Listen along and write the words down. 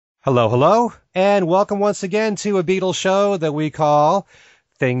Hello, hello, and welcome once again to a Beatles show that we call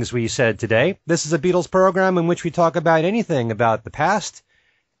Things We Said Today. This is a Beatles program in which we talk about anything about the past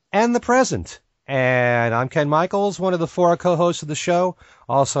and the present. And I'm Ken Michaels, one of the four co-hosts of the show,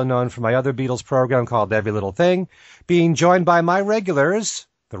 also known for my other Beatles program called Every Little Thing, being joined by my regulars,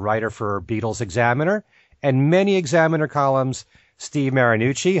 the writer for Beatles Examiner and many Examiner columns, Steve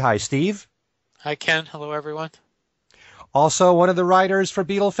Marinucci. Hi, Steve. Hi, Ken. Hello, everyone. Also, one of the writers for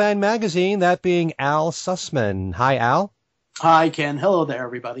Beatle Fan Magazine, that being Al Sussman. Hi, Al. Hi, Ken. Hello there,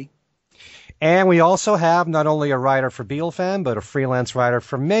 everybody. And we also have not only a writer for Beatle Fan, but a freelance writer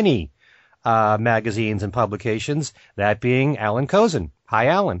for many magazines and publications, that being Alan Kozin. Hi,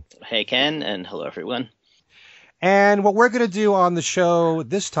 Alan. Hey, Ken, and hello, everyone. And what we're going to do on the show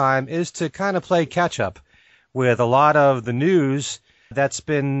this time is to kind of play catch-up with a lot of the news that's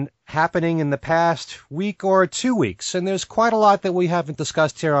been happening in the past week or 2 weeks. And there's quite a lot that we haven't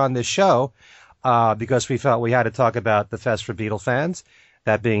discussed here on this show because we felt we had to talk about the Fest for Beatle Fans,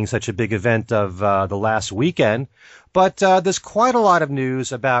 that being such a big event of the last weekend. But there's quite a lot of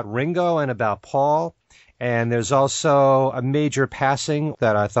news about Ringo and about Paul. And there's also a major passing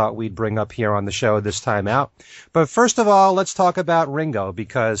that I thought we'd bring up here on the show this time out. But first of all, let's talk about Ringo,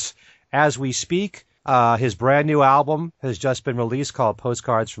 because as we speak, his brand new album has just been released called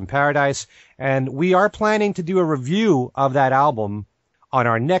Postcards from Paradise, and we are planning to do a review of that album on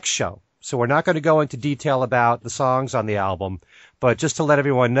our next show. So we're not going to go into detail about the songs on the album, but just to let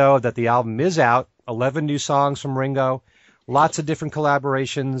everyone know that the album is out, 11 new songs from Ringo, lots of different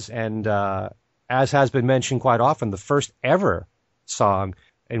collaborations, and as has been mentioned quite often, the first ever song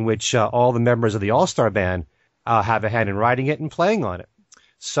in which all the members of the All-Star Band have a hand in writing it and playing on it.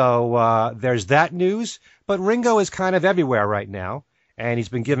 So there's that news, but Ringo is kind of everywhere right now, and he's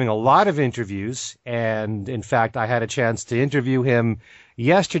been giving a lot of interviews, and in fact, I had a chance to interview him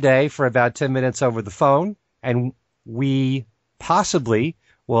yesterday for about 10 minutes over the phone, and we possibly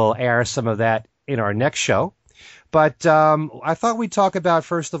will air some of that in our next show. But I thought we'd talk about,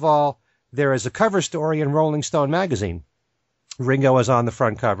 first of all, there is a cover story in Rolling Stone magazine. Ringo is on the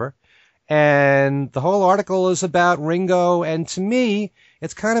front cover. And the whole article is about Ringo, and to me,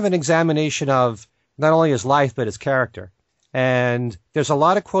 it's kind of an examination of not only his life, but his character. And there's a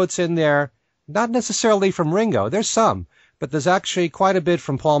lot of quotes in there, not necessarily from Ringo. There's some, but there's actually quite a bit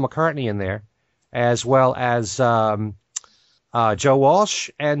from Paul McCartney in there, as well as Joe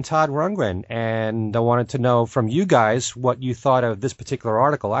Walsh and Todd Rundgren. And I wanted to know from you guys what you thought of this particular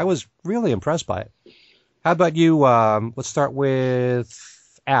article. I was really impressed by it. How about you? Let's start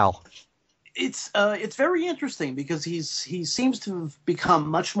with Al. It's very interesting because he seems to have become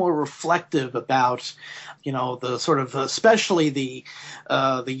much more reflective about, the sort of, especially the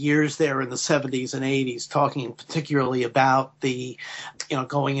years there in the 70s and 80s, talking particularly about the,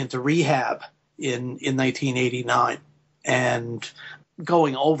 going into rehab in 1989 and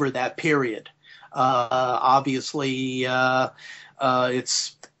going over that period. Obviously,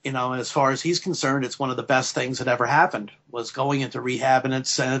 it's, as far as he's concerned, it's one of the best things that ever happened was going into rehab, and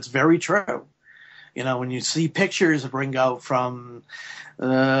it's very true. When you see pictures of Ringo from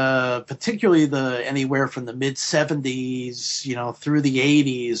particularly anywhere from the mid 70s, through the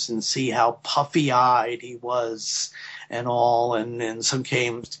 80s, and see how puffy-eyed he was and all, and in some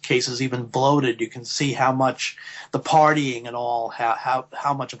cases even bloated, you can see how much the partying and all,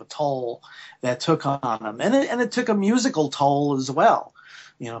 how much of a toll that took on him, and it took a musical toll as well.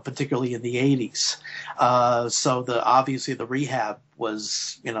 Particularly in the 80s. So obviously the rehab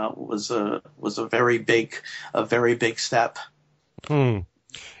was a very big step.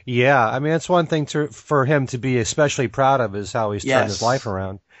 Yeah, I mean, it's one thing for him to be especially proud of is how he's turned his life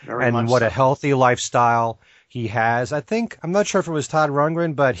around. Very much what so. A healthy lifestyle he has. I'm not sure if it was Todd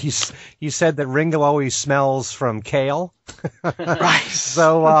Rundgren, but he said that Ringo always smells from kale. Right.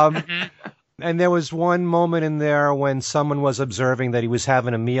 So, and there was one moment in there when someone was observing that he was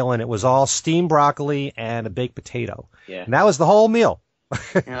having a meal, and it was all steamed broccoli and a baked potato. Yeah. And that was the whole meal.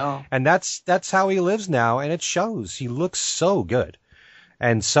 Yeah. And that's how he lives now, and it shows. He looks so good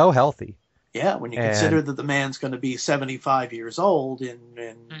and so healthy. Yeah, when you consider that the man's going to be 75 years old in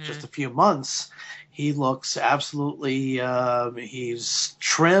just a few months, he looks absolutely, he's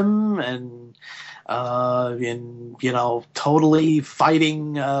trim and totally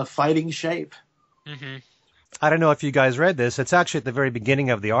fighting shape. Mm-hmm. I don't know if you guys read this. It's actually at the very beginning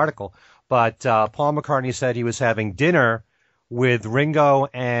of the article, but Paul McCartney said he was having dinner with Ringo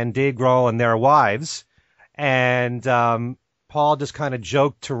and Dave Grohl and their wives, and Paul just kind of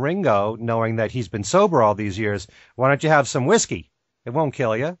joked to Ringo, knowing that he's been sober all these years, why don't you have some whiskey? It won't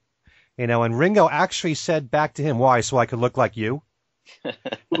kill you. And Ringo actually said back to him, why, so I could look like you?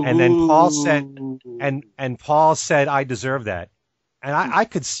 And then Paul said, and Paul said, I deserve that. And I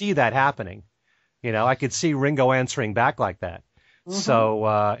could see that happening. You know, I could see Ringo answering back like that. Mm-hmm.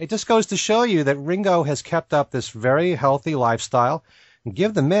 So it just goes to show you that Ringo has kept up this very healthy lifestyle, and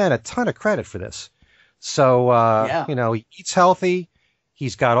give the man a ton of credit for this. So, you know, he eats healthy.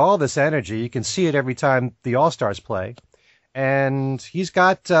 He's got all this energy. You can see it every time the All-Stars play. And he's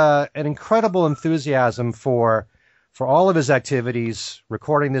got an incredible enthusiasm for all of his activities,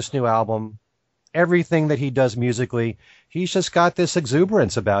 recording this new album, everything that he does musically. He's just got this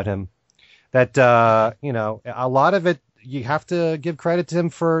exuberance about him that, you know, a lot of it, you have to give credit to him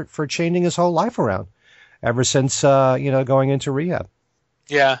for changing his whole life around ever since, you know, going into rehab.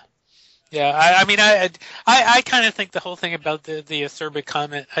 Yeah. Yeah. I mean, I kind of think the whole thing about the acerbic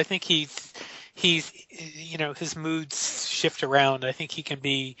comment, I think he's, you know, his moods shift around. I think he can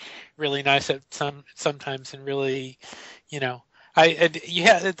be really nice at sometimes and really, you know,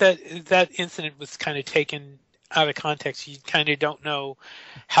 that incident was kind of taken out of context. You kind of don't know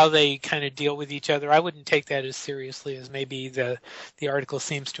how they kind of deal with each other. I wouldn't take that as seriously as maybe the article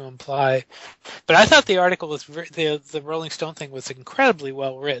seems to imply. But I thought the article was the Rolling Stone thing was incredibly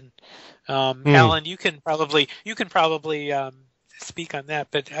well written. Alan, you can probably speak on that,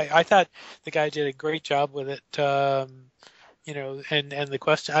 but I thought the guy did a great job with it. You know, and I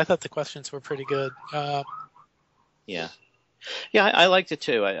thought the questions were pretty good. Yeah. Yeah, I liked it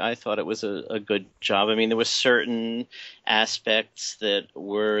too. I thought it was a good job. I mean, there were certain aspects that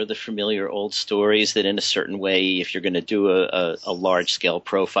were the familiar old stories that in a certain way, if you're going to do a large-scale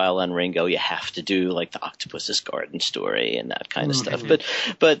profile on Ringo, you have to do like the Octopus's Garden story and that kind of stuff.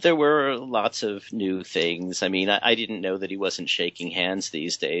 But there were lots of new things. I mean, I didn't know that he wasn't shaking hands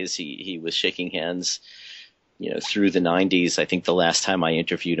these days. He was shaking hands, you know, through the 90s. I think the last time I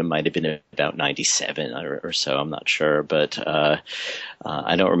interviewed him might have been about 97 or so. I'm not sure, but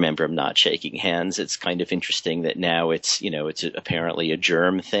I don't remember him not shaking hands. It's kind of interesting that now it's, you know, it's apparently a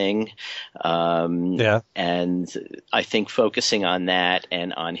germ thing. And I think focusing on that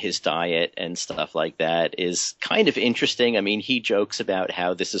and on his diet and stuff like that is kind of interesting. I mean, he jokes about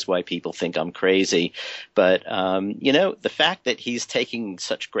how this is why people think I'm crazy, but you know, the fact that he's taking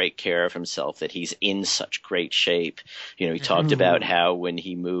such great care of himself, that he's in such great shape. You know, he talked about how when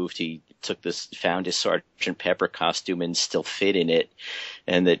he moved, he found his Sergeant Pepper costume and still fit in it,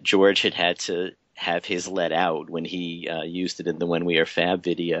 and that George had to have his let out when he used it in the When We Are Fab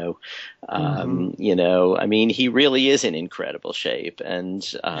video. You know, I mean, he really is in incredible shape, and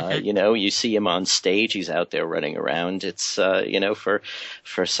you know, you see him on stage, he's out there running around. It's you know, for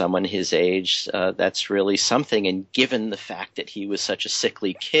someone his age, that's really something. And given the fact that he was such a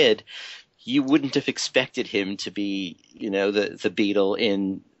sickly kid, you wouldn't have expected him to be, you know, the Beatle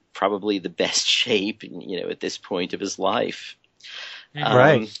in probably the best shape, you know, at this point of his life.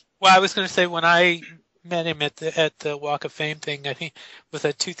 Right. Well, I was going to say, when I met him at the Walk of Fame thing, I think was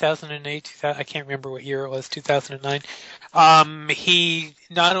that 2008, I can't remember what year it was, 2009. He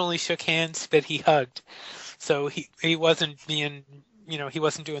not only shook hands, but he hugged. So he wasn't being, you know, he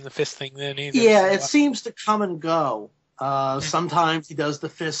wasn't doing the fist thing then either. Yeah, it seems to come and go. Sometimes he does the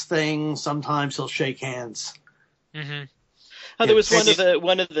fist thing. Sometimes he'll shake hands. Oh, there was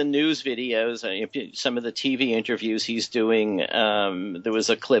one of the news videos, some of the TV interviews he's doing. There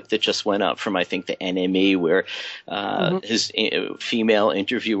was a clip that just went up from, I think, the NME, where his female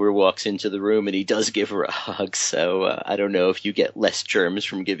interviewer walks into the room and he does give her a hug. So I don't know if you get less germs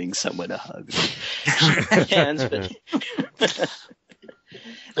from giving someone a hug. Hands, but.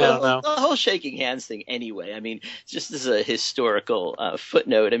 Well, the whole shaking hands thing anyway, I mean, just as a historical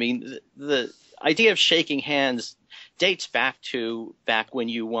footnote, I mean, the idea of shaking hands dates back when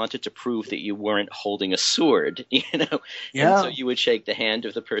you wanted to prove that you weren't holding a sword, you know? Yeah. And so you would shake the hand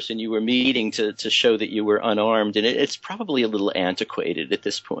of the person you were meeting to show that you were unarmed, and it's probably a little antiquated at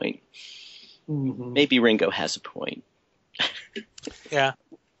this point. Maybe Ringo has a point. Yeah,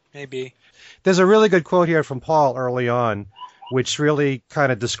 maybe. There's a really good quote here from Paul early on, which really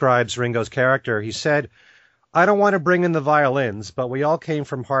kind of describes Ringo's character. He said, "I don't want to bring in the violins, but we all came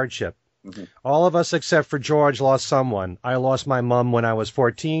from hardship. All of us except for George lost someone. I lost my mom when I was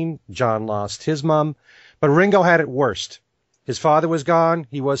 14. John lost his mom. But Ringo had it worst. His father was gone.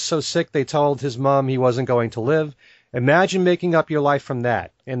 He was so sick they told his mom he wasn't going to live. Imagine making up your life from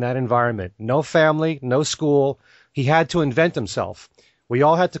that, in that environment. No family, no school. He had to invent himself. We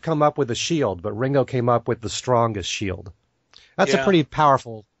all had to come up with a shield, but Ringo came up with the strongest shield." That's a pretty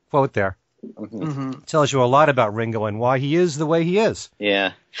powerful quote there. Tells you a lot about Ringo and why he is the way he is.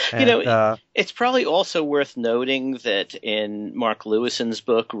 Yeah. And, you know, it's probably also worth noting that in Mark Lewison's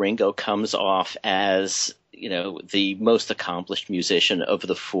book, Ringo comes off as, the most accomplished musician of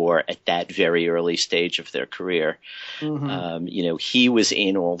the four at that very early stage of their career. He was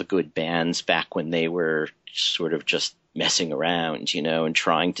in all the good bands back when they were sort of just messing around, and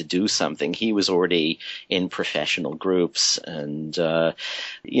trying to do something. He was already in professional groups, and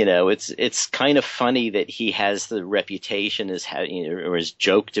it's kind of funny that he has the reputation as or is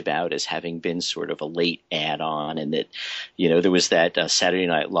joked about as having been sort of a late add-on, and that there was that Saturday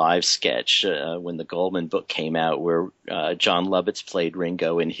Night Live sketch when the Goldman book came out where John Lovitz played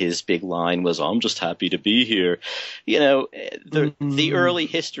Ringo, and his big line was, "I'm just happy to be here." The early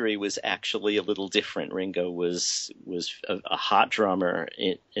history was actually a little different. Ringo was a hot drummer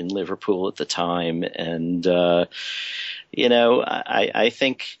in Liverpool at the time, and I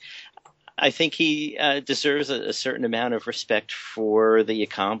think he deserves a certain amount of respect for the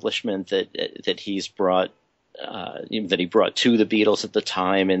accomplishment that he's brought. That he brought to the Beatles at the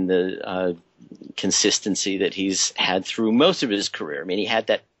time, and the consistency that he's had through most of his career. I mean, he had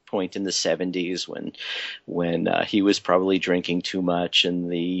that point in the 70s when he was probably drinking too much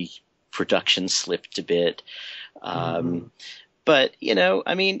and the production slipped a bit. But,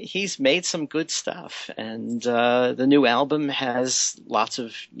 he's made some good stuff, and the new album has lots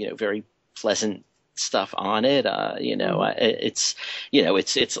of, very pleasant stuff on it. It's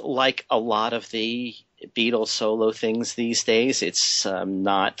like a lot of the Beatles solo things these days. It's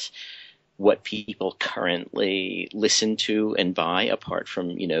not what people currently listen to and buy, apart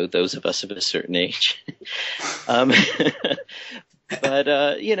from, those of us of a certain age. But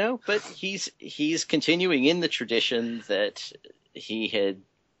he's continuing in the tradition that he had,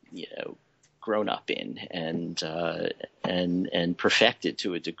 grown up in and perfected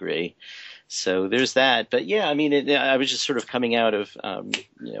to a degree. So there's that. But yeah, I was just sort of coming out of,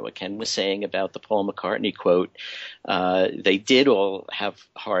 what Ken was saying about the Paul McCartney quote. They did all have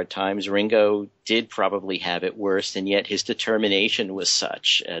hard times. Ringo did probably have it worse, and yet his determination was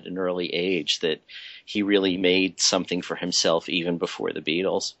such at an early age that he really made something for himself even before the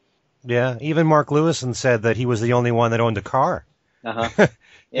Beatles. Yeah, even Mark Lewison said that he was the only one that owned a car.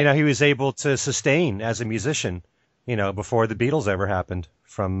 Yeah. He was able to sustain as a musician, before the Beatles ever happened,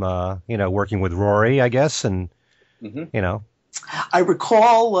 from, working with Rory, I guess, and, I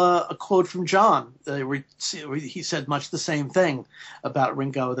recall a quote from John. He said much the same thing about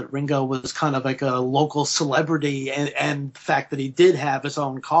Ringo, that Ringo was kind of like a local celebrity, and the fact that he did have his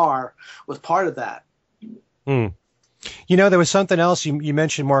own car was part of that. There was something else. You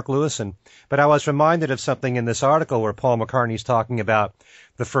mentioned Mark Lewison, but I was reminded of something in this article where Paul McCartney's talking about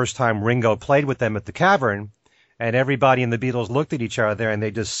the first time Ringo played with them at the Cavern, and everybody in the Beatles looked at each other and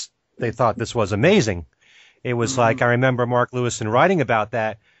they thought this was amazing. It was like, I remember Mark Lewison writing about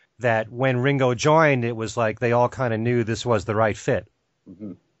that when Ringo joined, it was like they all kind of knew this was the right fit.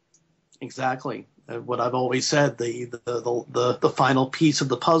 Exactly. What I've always said, the final piece of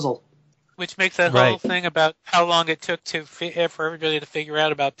the puzzle. Which makes that whole thing about how long it took for everybody to figure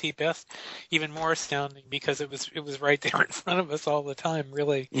out about Pete Best even more astounding, because it was right there in front of us all the time,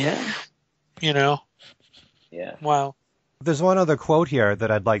 really. Yeah. Yeah. Wow. There's one other quote here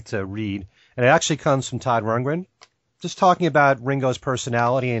that I'd like to read, and it actually comes from Todd Rundgren, just talking about Ringo's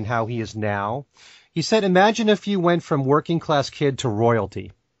personality and how he is now. He said, "Imagine if you went from working class kid to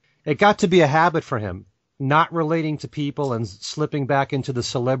royalty. It got to be a habit for him, not relating to people and slipping back into the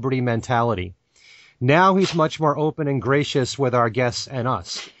celebrity mentality. Now he's much more open and gracious with our guests and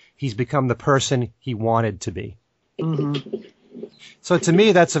us. He's become the person he wanted to be." So to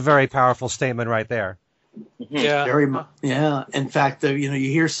me, that's a very powerful statement right there. Yeah. Very much. Yeah. In fact, you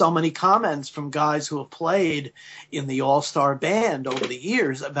hear so many comments from guys who have played in the All-Star band over the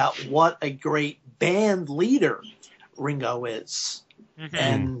years about what a great band leader Ringo is.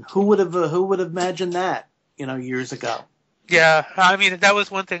 And who would have imagined that, years ago? Yeah, that was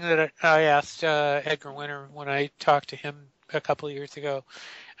one thing that I asked Edgar Winter when I talked to him a couple of years ago.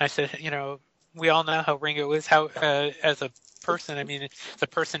 I said, we all know how Ringo is, how as a person. The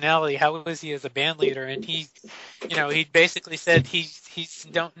personality. How is he as a band leader? And he basically said he's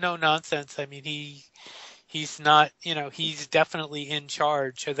no nonsense. He's not, he's definitely in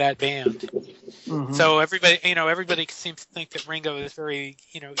charge of that band. So everybody seems to think that Ringo is very,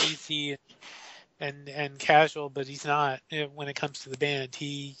 easy and casual, but he's not when it comes to the band.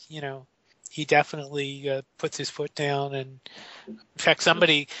 He definitely puts his foot down. And in fact,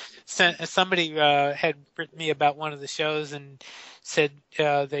 somebody had written me about one of the shows and said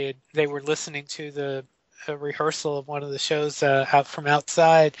they were listening to the rehearsal of one of the shows out from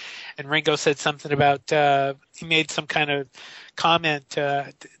outside, and Ringo said something about he made some kind of comment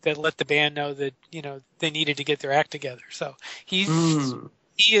that let the band know that they needed to get their act together. So he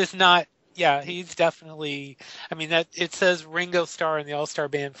is not Yeah, he's definitely. I mean, that it says Ringo Starr in the All-Star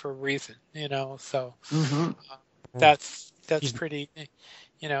Band for a reason, So Mm-hmm. that's pretty,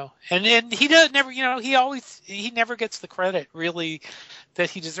 And he does never, he never gets the credit really that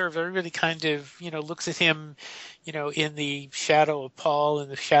he deserves. Everybody kind of looks at him, in the shadow of Paul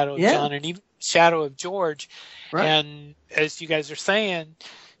and the shadow of John and even shadow of George. Right. And as you guys are saying,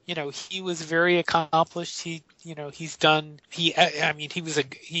 he was very accomplished. He's done. He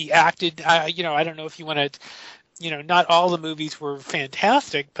acted. I don't know if you want to. Not all the movies were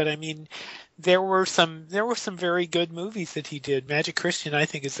fantastic, but I mean, there were some very good movies that he did. Magic Christian, I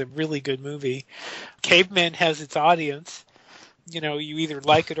think, is a really good movie. Caveman has its audience. You either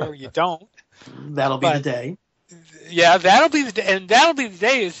like it or you don't. That'll be the day. Yeah, that'll be the day, and that'll be the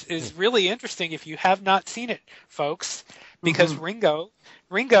day is really interesting if you have not seen it, folks, because Ringo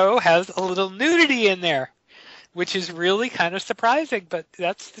has a little nudity in there, which is really kind of surprising, but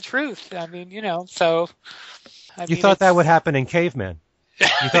that's the truth. I mean, so. You thought that would happen in Caveman.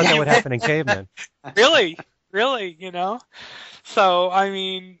 You thought that would happen in Caveman. Really, So, I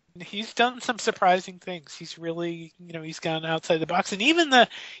mean, he's done some surprising things. He's really, he's gone outside the box, and even the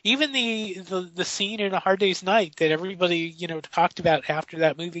scene in A Hard Day's Night that everybody, talked about after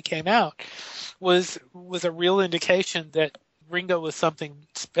that movie came out was a real indication that Ringo was something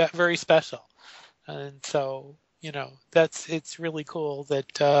very special, and so, it's really cool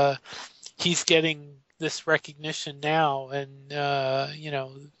that he's getting this recognition now, and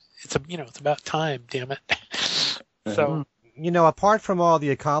it's about time, damn it. So. Apart from all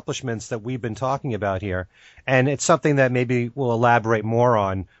the accomplishments that we've been talking about here, and it's something that maybe we'll elaborate more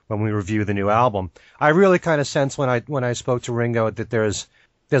on when we review the new album, I really kind of sense when I spoke to Ringo that there's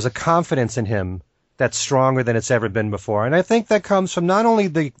a confidence in him that's stronger than it's ever been before. And I think that comes from not only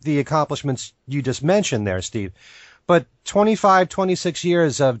the accomplishments you just mentioned there, Steve, but 25, 26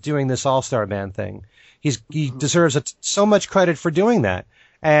 years of doing this All-Star Band thing. He deserves so much credit for doing that.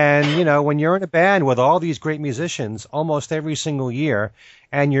 And, when you're in a band with all these great musicians almost every single year,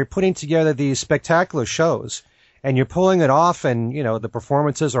 and you're putting together these spectacular shows, and you're pulling it off, and, the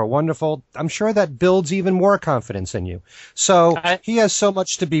performances are wonderful, I'm sure that builds even more confidence in you. So he has so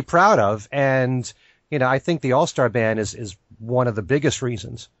much to be proud of, and, I think the All-Star Band is one of the biggest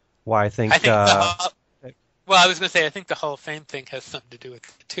reasons why I think well, I was going to say, I think the Hall of Fame thing has something to do with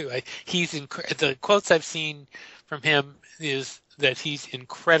it, too. The quotes I've seen from him is that he's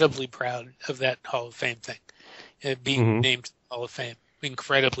incredibly proud of that Hall of Fame thing, being named Hall of Fame.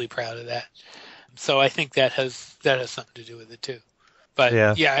 Incredibly proud of that. So I think that has something to do with it, too. But,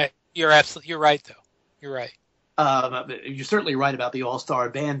 yeah you're right, though. You're right. You're certainly right about the All-Star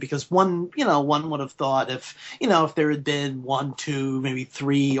Band, because one would have thought if there had been 1, 2, maybe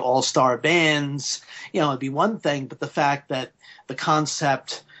 3 All-Star bands, it'd be one thing. But the fact that the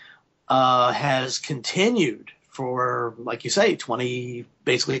concept has continued for, like you say,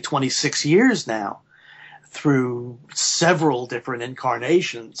 basically 26 years now, through several different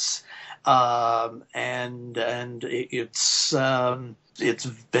incarnations, and it's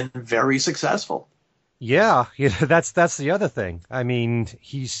been very successful. Yeah, that's the other thing. I mean,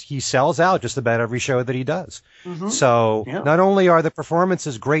 he sells out just about every show that he does. So not only are the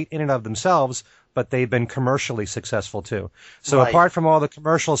performances great in and of themselves, but they've been commercially successful too. So apart from all the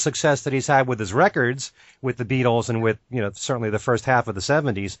commercial success that he's had with his records, with the Beatles and with, certainly the first half of the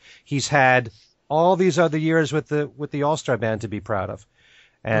 70s, he's had all these other years with the All-Star Band to be proud of.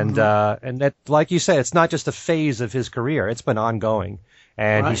 And that, like you said, it's not just a phase of his career. It's been ongoing,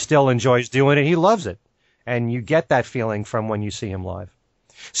 and he still enjoys doing it. He loves it. And you get that feeling from when you see him live.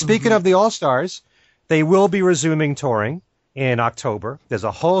 Speaking of the All-Stars, they will be resuming touring in October. There's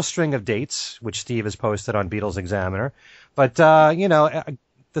a whole string of dates, which Steve has posted on Beatles Examiner. But, the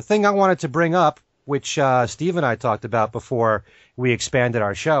thing I wanted to bring up, which Steve and I talked about before we expanded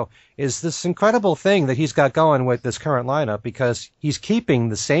our show, is this incredible thing that he's got going with this current lineup, because he's keeping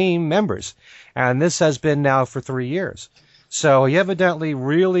the same members. And this has been now for 3 years. So he evidently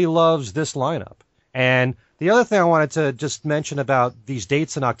really loves this lineup. And the other thing I wanted to just mention about these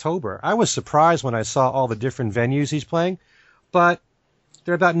dates in October, I was surprised when I saw all the different venues he's playing, but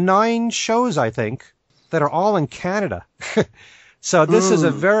there are about 9 shows, I think, that are all in Canada. So this is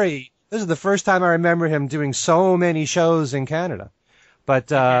the first time I remember him doing so many shows in Canada.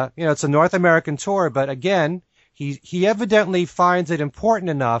 But, it's a North American tour, but again, he evidently finds it important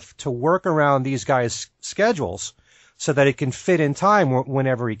enough to work around these guys' schedules so that it can fit in time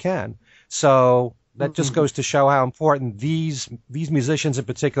whenever he can. So that just goes to show how important these musicians in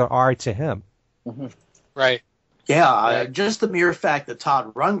particular are to him. Right. Yeah, just the mere fact that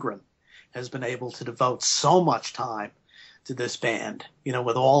Todd Rundgren has been able to devote so much time to this band.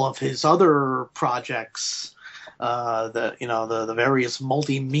 With all of his other projects, the various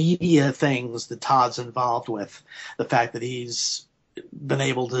multimedia things that Todd's involved with, the fact that he's been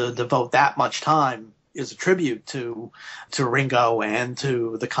able to devote that much time is a tribute to Ringo and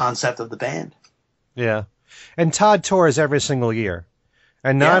to the concept of the band. Yeah. And Todd tours every single year.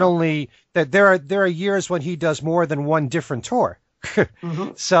 And not only that, there are years when he does more than one different tour.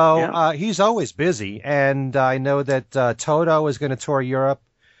 Mm-hmm. So he's always busy. And I know that Toto is going to tour Europe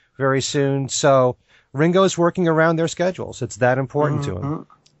very soon. So Ringo's working around their schedules. It's that important to him.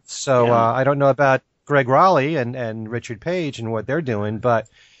 So I don't know about Greg Raleigh and Richard Page and what they're doing, but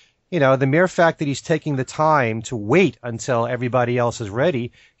the mere fact that he's taking the time to wait until everybody else is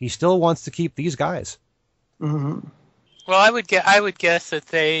ready, he still wants to keep these guys. Mm-hmm. Well, I would guess that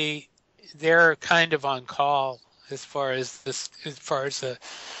they're kind of on call as far as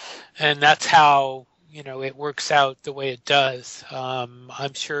and that's how it works out the way it does.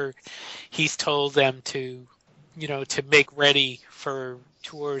 I'm sure he's told them to make ready for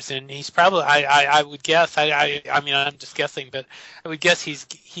tours, and he's probably I would guess I mean I'm just guessing, but I would guess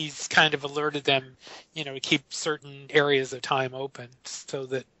he's kind of alerted them to keep certain areas of time open so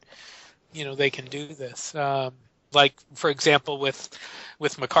that they can do this. Like for example with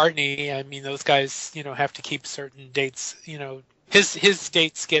McCartney, I mean those guys have to keep certain dates. His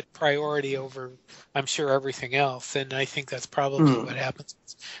dates get priority over, I'm sure, everything else, and I think that's probably what happens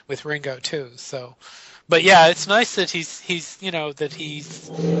with Ringo too. So, but yeah, it's nice that he's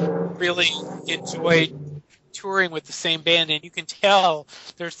really enjoyed touring with the same band, and you can tell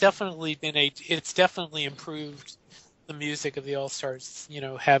it's definitely improved the music of the All-Stars.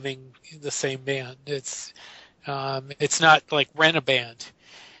 Having the same band, it's not like Rent a Band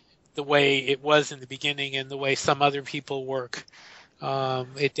the way it was in the beginning and the way some other people work.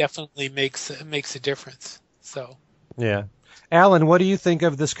 It definitely makes a difference. So yeah, Alan, what do you think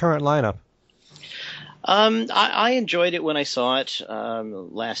of this current lineup? I enjoyed it when I saw it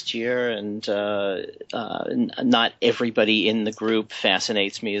last year, and not everybody in the group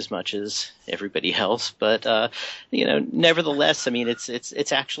fascinates me as much as everybody else. But nevertheless, I mean,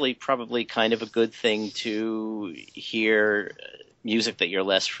 it's actually probably kind of a good thing to hear music that you're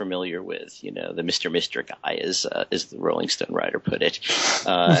less familiar with. The Mr. guy, as the Rolling Stone writer put it,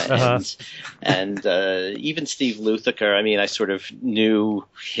 and even Steve Lukather. I mean, I sort of knew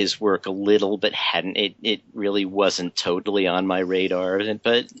his work a little, but hadn't. It really wasn't totally on my radar.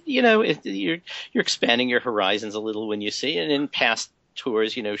 But you're expanding your horizons a little when you see it. And in past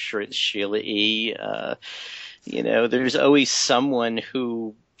tours, Sheila E. There's always someone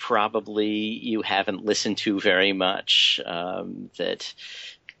who probably you haven't listened to very much,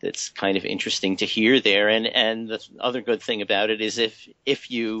 that's kind of interesting to hear there. And the other good thing about it is if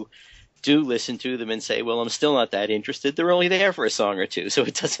you do listen to them and say, well, I'm still not that interested, they're only there for a song or two, so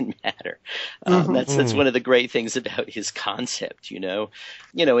it doesn't matter. That's one of the great things about his concept, in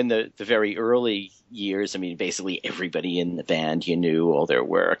the very early years, I mean, basically everybody in the band, knew all their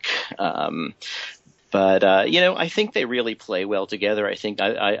work. But I think they really play well together. I think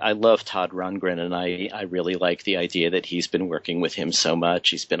I love Todd Rundgren, and I really like the idea that he's been working with him so much.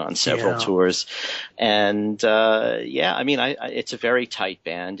 He's been on several tours. And, I mean, it's a very tight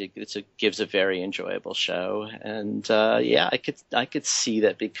band. It gives a very enjoyable show. And, I could see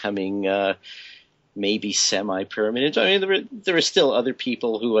that becoming maybe semi-permanent. I mean, there are still other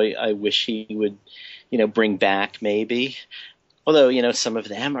people who I wish he would, bring back maybe. Although, some of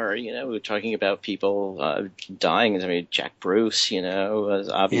them are, we're talking about people dying. I mean, Jack Bruce,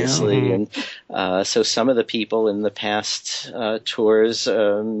 obviously. And so some of the people in the past tours,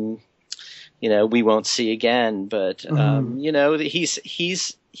 we won't see again. But,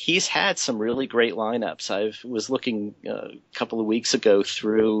 he's had some really great lineups. I was looking a couple of weeks ago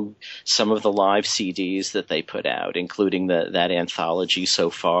through some of the live CDs that they put out, including that anthology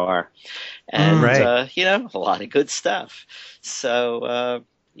So Far. And, a lot of good stuff. So,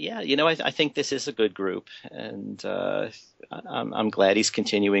 I think this is a good group, and I'm glad he's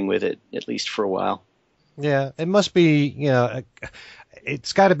continuing with it, at least for a while. Yeah, it must be,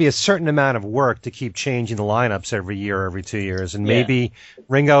 it's got to be a certain amount of work to keep changing the lineups every year, every 2 years. And maybe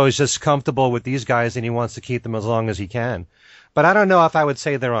Ringo is just comfortable with these guys and he wants to keep them as long as he can. But I don't know if I would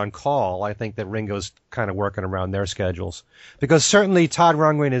say they're on call. I think that Ringo's kind of working around their schedules. Because certainly Todd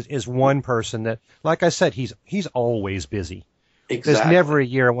Rundgren is one person that, like I said, he's always busy. Exactly. There's never a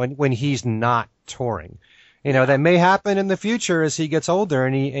year when he's not touring. That may happen in the future as he gets older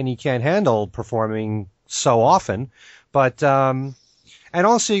and he can't handle performing so often. But and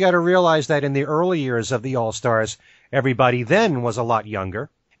also you got to realize that in the early years of the All-Stars, everybody then was a lot younger.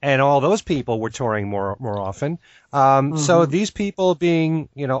 and all those people were touring more often. So these people being,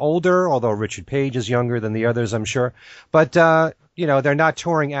 older, although Richard Page is younger than the others, I'm sure, but, they're not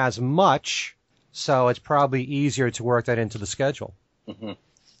touring as much, so it's probably easier to work that into the schedule. Mm-hmm.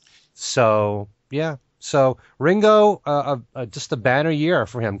 So, yeah. So Ringo, just a banner year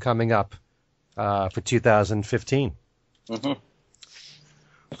for him coming up for 2015. Mm-hmm.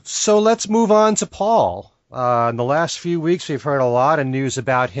 So let's move on to Paul. In the last few weeks, we've heard a lot of news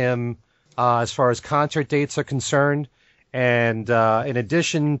about him as far as concert dates are concerned. And in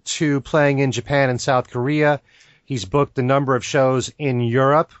addition to playing in Japan and South Korea, he's booked a number of shows in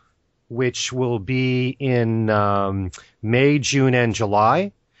Europe, which will be in May, June, and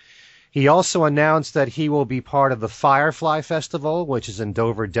July. He also announced that he will be part of the Firefly Festival, which is in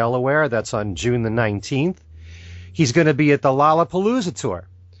Dover, Delaware. That's on June the 19th. He's going to be at the Lollapalooza Tour.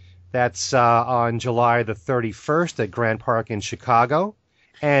 That's on July the 31st at Grant Park in Chicago.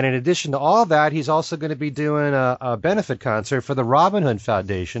 And in addition to all that, he's also going to be doing a benefit concert for the Robin Hood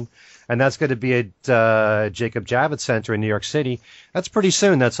Foundation, and that's going to be at Jacob Javits Center in New York City. That's pretty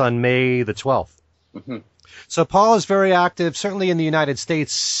soon. That's on May the 12th. Mm-hmm. So Paul is very active, certainly in the United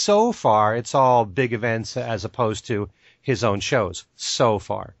States. So far, it's all big events as opposed to his own shows so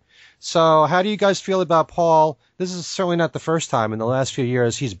far. So how do you guys feel about Paul? This is certainly not the first time in the last few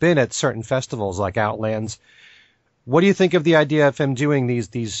years he's been at certain festivals like Outlands. What do you think of the idea of him doing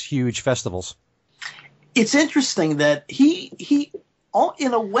these huge festivals? It's interesting that he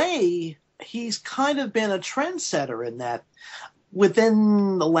in a way, he's kind of been a trendsetter in that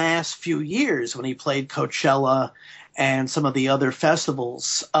within the last few years when he played Coachella and some of the other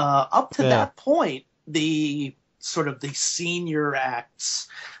festivals, up to that point, the sort of the senior acts,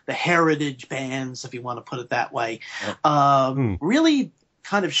 the heritage bands, if you want to put it that way, really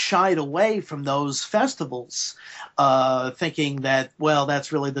kind of shied away from those festivals, thinking that, well,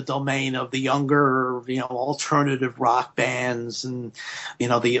 that's really the domain of the younger, alternative rock bands and,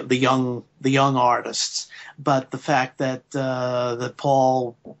 the young artists. But the fact that that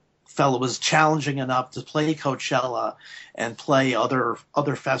Paul fellow was challenging enough to play Coachella and play other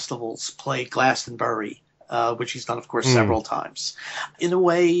festivals, play Glastonbury, which he's done, of course, several times, in a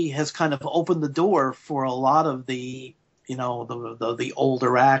way has kind of opened the door for a lot of the the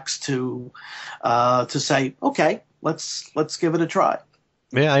older acts to say, okay, let's give it a try.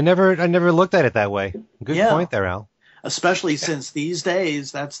 Yeah, I never looked at it that way. Good point there, Al. Especially since these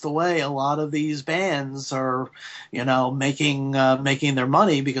days, that's the way a lot of these bands are, making their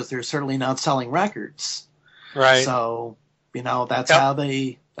money, because they're certainly not selling records. Right. So, that's how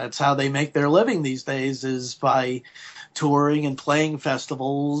they make their living these days, is by touring and playing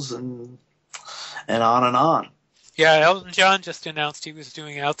festivals and on and on. Yeah, Elton John just announced he was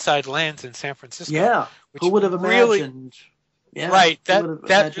doing Outside Lands in San Francisco. Yeah, who would have imagined? Yeah, right.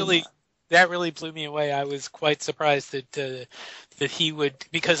 That really blew me away. I was quite surprised that he would,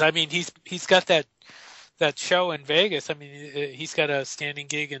 because he's got that show in Vegas. He's got a standing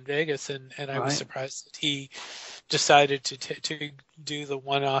gig in Vegas, and I was surprised that he decided to do the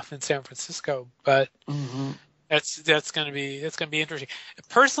one-off in San Francisco. But that's going to be interesting.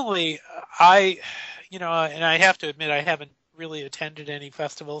 Personally, and I have to admit, I haven't really attended any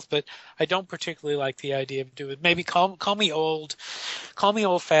festivals, but I don't particularly like the idea of doing it. Maybe call me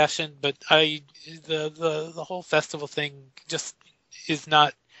old-fashioned, but the whole festival thing just is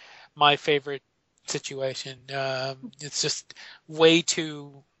not my favorite situation. It's just way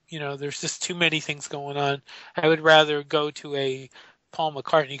too, there's just too many things going on. I would rather go to a Paul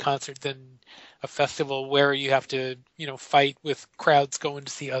McCartney concert than a festival where you have to, fight with crowds going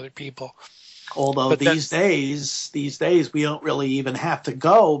to see other people. Although these days we don't really even have to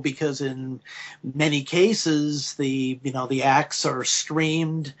go, because in many cases the acts are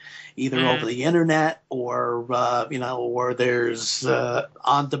streamed either over the internet or or there's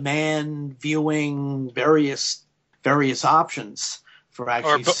on demand viewing, various options for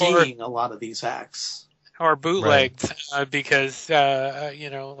actually seeing a lot of these acts. Or bootlegged, because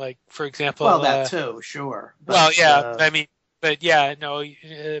like, for example, that too, sure. But, there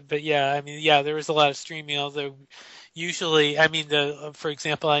was a lot of streaming. Although usually, for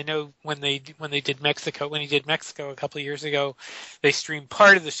example, I know when he did Mexico a couple of years ago, they streamed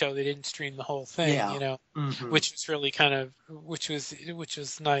part of the show. They didn't stream the whole thing, which was really which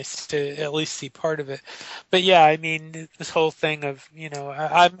was nice to at least see part of it. But this whole thing of,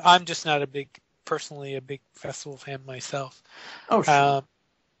 I'm just not personally a big festival fan myself. Oh, sure.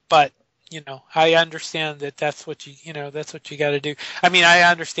 But I understand that that's what you got to do. I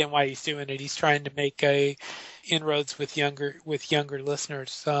understand why he's doing it. He's trying to make inroads with younger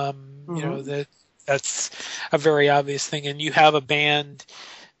listeners. That's a very obvious thing. And you have a band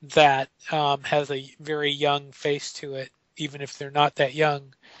that has a very young face to it, even if they're not that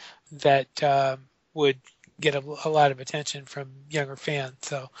young, that would get a lot of attention from younger fans.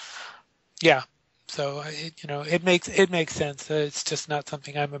 So, yeah. So it makes sense. It's just not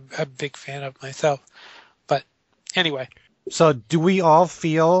something I'm a big fan of myself. But anyway. So do we all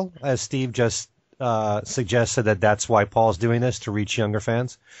feel, as Steve just suggested, that that's why Paul's doing this, to reach younger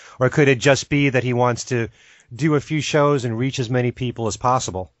fans? Or could it just be that he wants to do a few shows and reach as many people as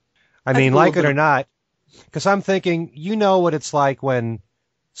possible? I mean, like it or not, because I'm thinking, you know what it's like when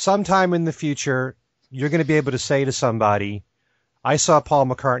sometime in the future you're going to be able to say to somebody, I saw Paul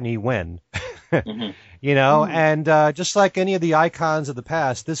McCartney when. Mm-hmm. And just like any of the icons of the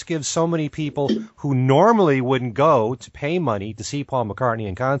past, this gives so many people who normally wouldn't go to pay money to see Paul McCartney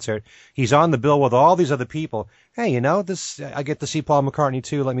in concert. He's on the bill with all these other people. Hey, I get to see Paul McCartney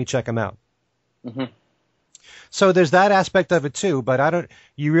too. Let me check him out. Mm-hmm. So there's that aspect of it too. But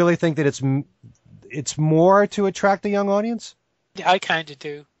you really think that it's more to attract the young audience? I kind of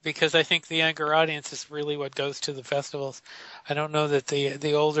do, because I think the younger audience is really what goes to the festivals. I don't know that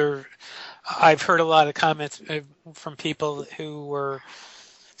the older. I've heard a lot of comments from people who were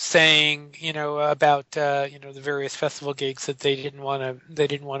saying, about the various festival gigs, that they didn't want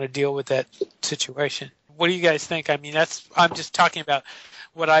to deal with that situation. What do you guys think? I mean, I'm just talking about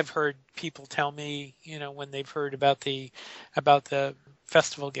what I've heard people tell me, when they've heard about the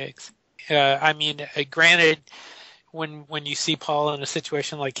festival gigs. Granted, when you see Paul in a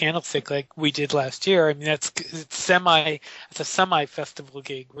situation like Candlestick, like we did last year, I mean, it's a semi-festival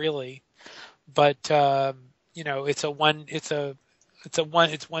gig, really. But it's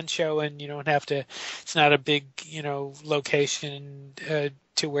one show, and you don't have to. It's not a big location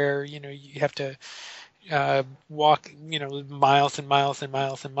to where you have to walk miles and miles and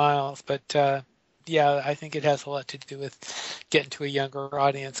miles and miles. But I think it has a lot to do with getting to a younger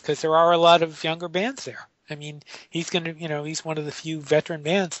audience, because there are a lot of younger bands there. I mean, he's one of the few veteran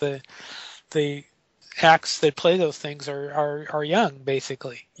bands. The acts that play those things are young,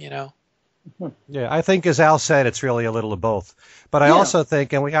 basically. Yeah, I think, as Al said, it's really a little of both. But I also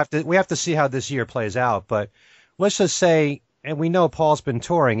think, and we have to see how this year plays out. But let's just say, and we know Paul's been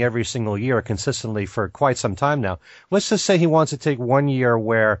touring every single year consistently for quite some time now. Let's just say he wants to take 1 year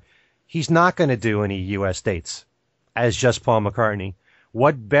where he's not going to do any U.S. dates as just Paul McCartney.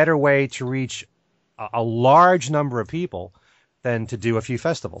 What better way to reach a large number of people than to do a few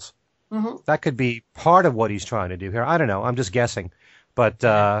festivals? Mm-hmm. That could be part of what he's trying to do here. I don't know. I'm just guessing. But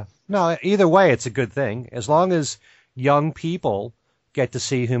no, either way, it's a good thing. As long as young people get to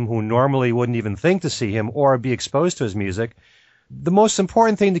see him who normally wouldn't even think to see him or be exposed to his music, the most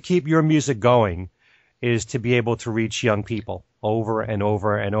important thing to keep your music going is to be able to reach young people over and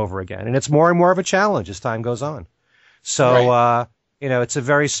over and over again. And it's more and more of a challenge as time goes on. So, right. It's a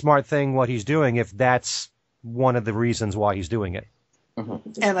very smart thing what he's doing, if that's one of the reasons why he's doing it.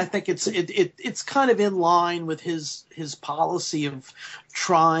 Mm-hmm. And I think it's kind of in line with his policy of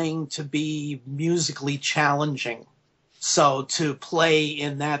trying to be musically challenging. So to play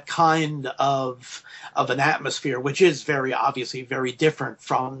in that kind of an atmosphere, which is very obviously very different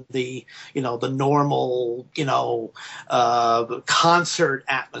from the normal concert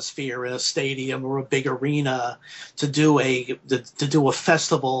atmosphere in a stadium or a big arena, to do a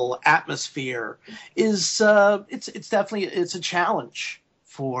festival atmosphere is it's definitely a challenge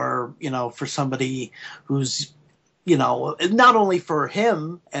for somebody who's not only for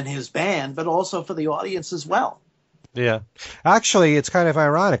him and his band, but also for the audience as well. Yeah. Actually, it's kind of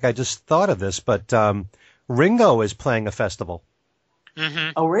ironic. I just thought of this, but Ringo is playing a festival. Mm-hmm.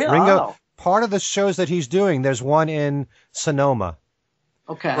 Oh, really? Ringo, part of the shows that he's doing, there's one in Sonoma.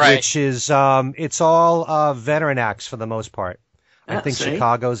 Okay. Right. Which is, it's all veteran acts for the most part. I think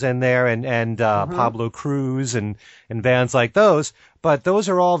Chicago's in there, and Pablo Cruz and bands like those. But those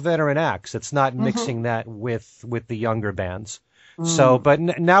are all veteran acts. It's not mixing that with the younger bands. So, but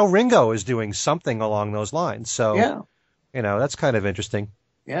now Ringo is doing something along those lines. So, that's kind of interesting.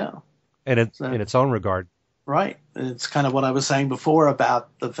 Yeah. In its own regard. Right. It's kind of what I was saying before about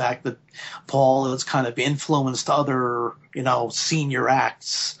the fact that Paul has kind of influenced other, senior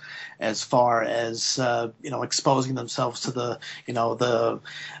acts as far as, exposing themselves to the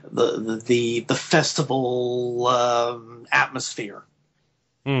festival atmosphere.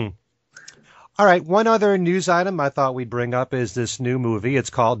 Mm. All right, one other news item I thought we'd bring up is this new movie.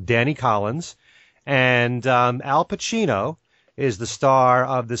 It's called Danny Collins, and Al Pacino is the star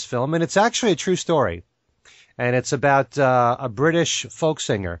of this film, and it's actually a true story. And it's about a British folk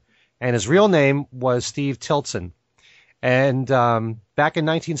singer, and his real name was Steve Tilson. And back in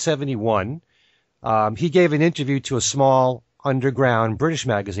 1971, he gave an interview to a small underground British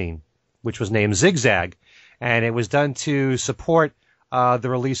magazine, which was named Zigzag, and it was done to support the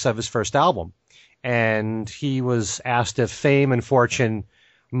release of his first album. And he was asked if fame and fortune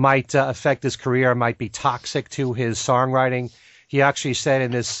might affect his career, might be toxic to his songwriting. He actually said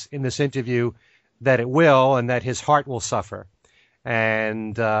in this interview that it will, and that his heart will suffer.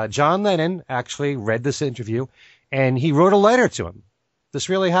 And John Lennon actually read this interview, and he wrote a letter to him. This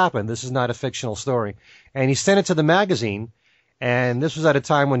really happened. This is not a fictional story. And he sent it to the magazine, and this was at a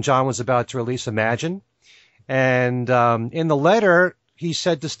time when John was about to release Imagine. And in the letter, he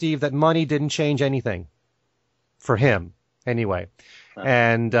said to Steve that money didn't change anything for him, anyway. Wow.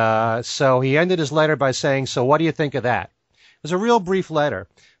 And so he ended his letter by saying, "So what do you think of that?" It was a real brief letter.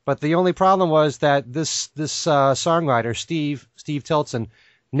 But the only problem was that this songwriter, Steve Tilson,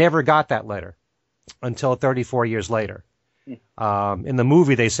 never got that letter until 34 years later. In the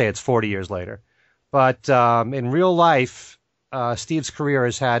movie, they say it's 40 years later. But in real life, Steve's career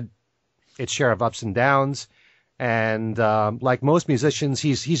has had its share of ups and downs. And like most musicians,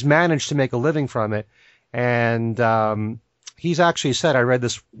 he's managed to make a living from it. And he's actually said, I read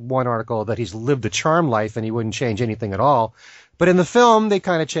this one article, that he's lived a charmed life and he wouldn't change anything at all. But in the film, they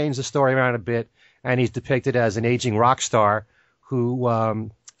kind of changed the story around a bit, and he's depicted as an aging rock star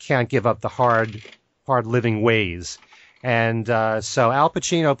who can't give up the hard living ways. And so Al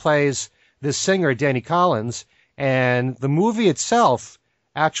Pacino plays this singer, Danny Collins, and the movie itself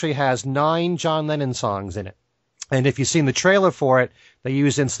actually has 9 John Lennon songs in it. And if you've seen the trailer for it, they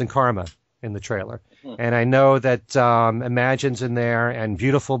use Instant Karma in the trailer. And I know that Imagine's in there, and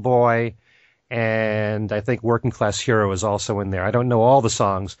Beautiful Boy, and I think Working Class Hero is also in there. I don't know all the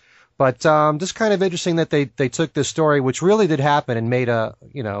songs, but just kind of interesting that they took this story, which really did happen, and made a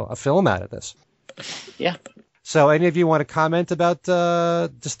film out of this. Yeah. So any of you want to comment about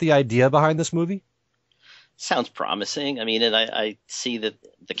just the idea behind this movie? Sounds promising. I mean, and I see that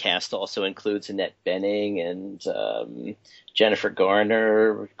the cast also includes Annette Bening and Jennifer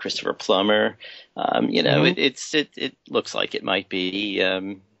Garner, Christopher Plummer. It looks like it might be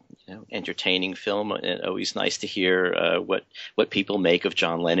entertaining film. And always nice to hear what people make of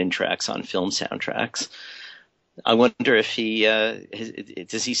John Lennon tracks on film soundtracks. I wonder if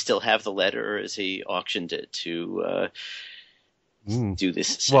does he still have the letter, or has he auctioned it to do this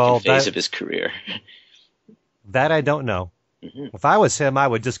second phase of his career? That I don't know. Mm-hmm. If I was him, I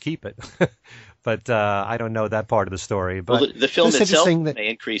would just keep it. But I don't know that part of the story. But the film itself may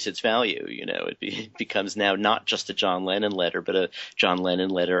increase its value. It becomes now not just a John Lennon letter, but a John Lennon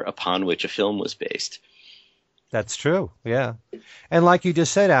letter upon which a film was based. That's true, yeah. And like you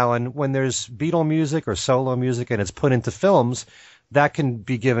just said, Alan, when there's Beatle music or solo music and it's put into films, that can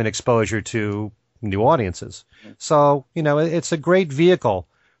be given exposure to new audiences. So, it's a great vehicle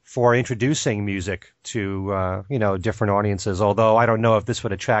for introducing music to, different audiences, although I don't know if this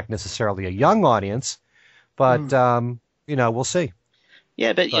would attract necessarily a young audience, but, we'll see.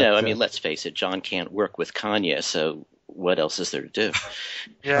 Yeah, but let's face it, John can't work with Kanye, so what else is there to do?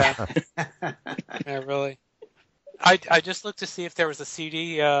 Yeah. Yeah, really. I just looked to see if there was a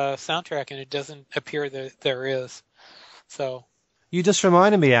CD soundtrack, and it doesn't appear that there is. So you just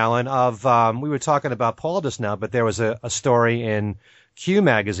reminded me, Alan, of we were talking about Paul just now, but there was a story in Q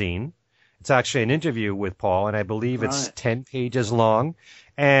magazine. It's actually an interview with Paul, and I believe it's 10 pages long.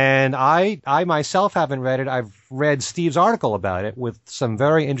 And I myself haven't read it. I've read Steve's article about it with some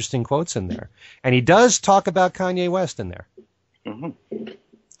very interesting quotes in there, and he does talk about Kanye West in there. Mm-hmm.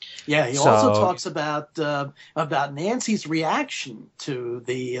 Yeah, he also talks about Nancy's reaction to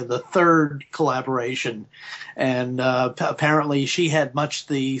the third collaboration, and apparently she had much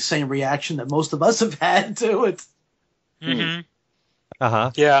the same reaction that most of us have had to it. Mm-hmm.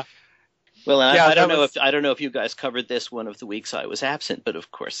 Yeah. Well, I don't know if you guys covered this one of the weeks I was absent, but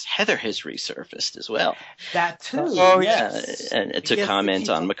of course Heather has resurfaced as well. That too. Oh yes. And to comment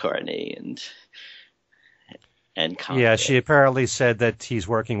on McCartney and Kanye. Yeah, she apparently said that he's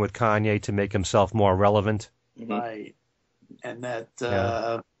working with Kanye to make himself more relevant. Right. And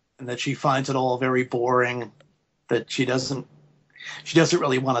that she finds it all very boring, that she doesn't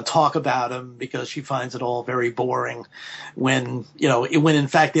really want to talk about him because she finds it all very boring, when in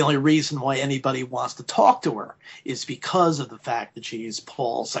fact the only reason why anybody wants to talk to her is because of the fact that she's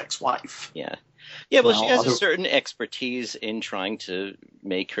Paul's ex-wife. Yeah. Yeah, well, she has a certain expertise in trying to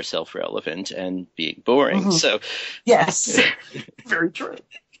make herself relevant and being boring. Mm-hmm. So, yes, very true.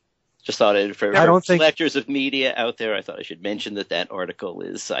 Just thought for collectors of media out there, I thought I should mention that article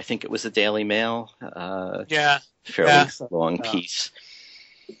is, I think it was the Daily Mail. Fairly long piece.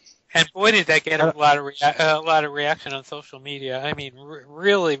 And boy, did that get a lot of reaction on social media. I mean,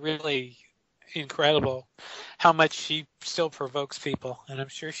 really, really incredible how much she still provokes people, and I'm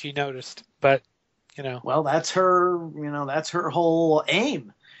sure she noticed. But well, that's her. That's her whole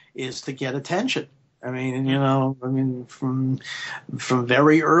aim, is to get attention. I mean, from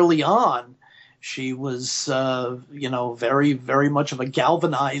very early on, she was, very, very much of a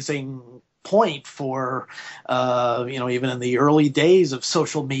galvanizing point for, even in the early days of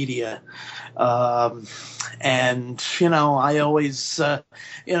social media. And, I always, I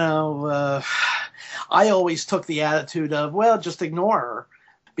always took the attitude of, well, just ignore her,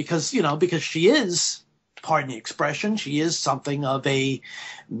 because she is, pardon the expression, she is something of a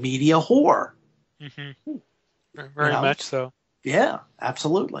media whore. Mm-hmm. Very much so. Yeah,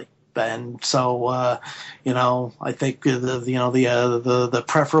 absolutely. And so, I think the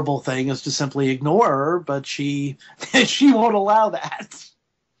preferable thing is to simply ignore her, but she won't allow that.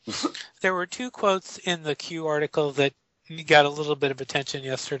 There were two quotes in the Q article that got a little bit of attention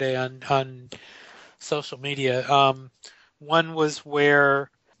yesterday on social media. One was where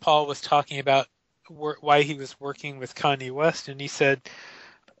Paul was talking about why he was working with Kanye West, and he said,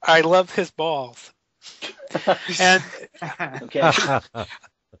 "I love his balls." And Okay.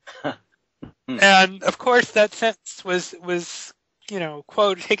 and of course that sentence was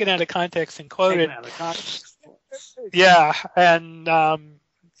quoted, taken out of context and quoted. Yeah, and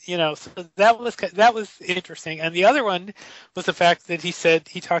so that was interesting. And the other one was the fact that he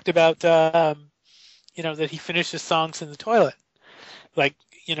talked about that he finishes songs in the toilet, like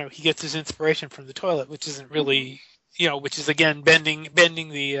he gets his inspiration from the toilet, which isn't really which is again bending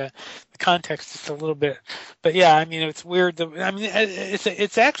the context just a little bit. But yeah, I mean, it's weird.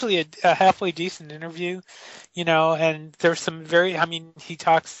 It's actually a halfway decent interview, and there's some he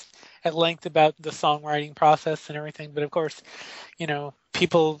talks at length about the songwriting process and everything. But of course,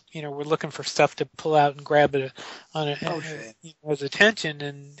 people, were looking for stuff to pull out and grab it as attention,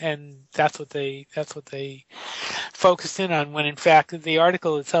 and that's what they focused in on. When in fact the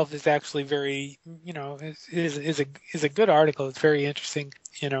article itself is actually very, is a good article. It's very interesting,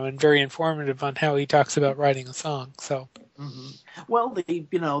 and very informative on how he talks about writing a song. So. Mm-hmm. Well,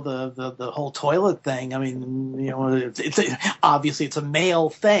 the whole toilet thing. I mean, it's obviously it's a male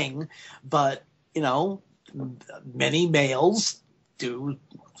thing, but many males do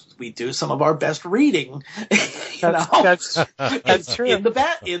some of our best reading. That's true. in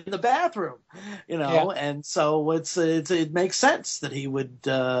the bathroom, Yeah. And so it makes sense that he would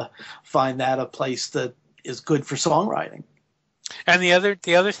find that a place that is good for songwriting. And the other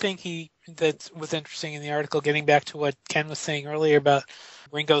thing that was interesting in the article, getting back to what Ken was saying earlier about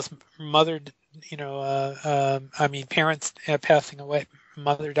Ringo's mother, parents passing away,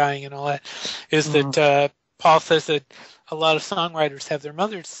 mother dying and all that, is that Paul says that a lot of songwriters have their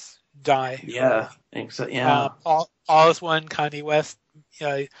mothers die. Yeah, exactly. Yeah. Paul is one, Kanye West,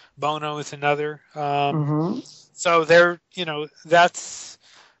 Bono is another. So they're, that's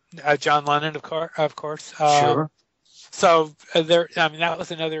John Lennon, of course. Sure. So that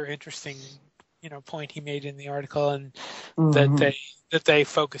was another interesting, point he made in the article, and that they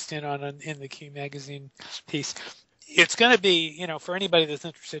focused in on in the Q magazine piece. It's going to be, for anybody that's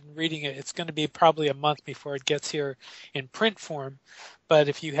interested in reading it, it's going to be probably a month before it gets here in print form. But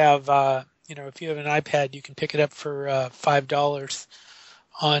if you have, if you have an iPad, you can pick it up for $5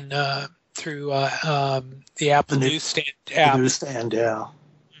 on through the Apple Newsstand app. The Newsstand, yeah.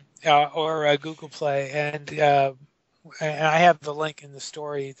 Or Google Play, and I have the link in the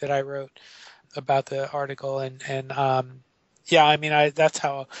story that I wrote about the article, and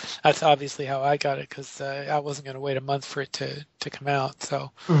that's obviously how I got it, because I wasn't going to wait a month for it to come out.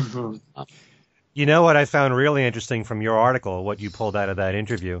 So, what I found really interesting from your article, what you pulled out of that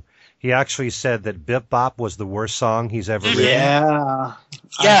interview, he actually said that Bip Bop was the worst song he's ever written.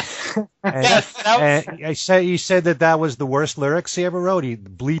 Yeah. He said that was the worst lyrics he ever wrote. He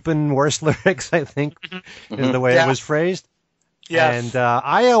bleeping worst lyrics, I think, is the way it was phrased. Yes. And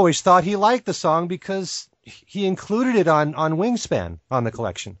I always thought he liked the song because he included it on Wingspan on the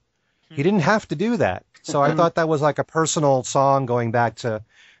collection. He didn't have to do that. So I thought that was like a personal song going back to,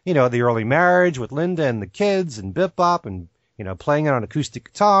 the early marriage with Linda and the kids and Bip Bop and, playing it on acoustic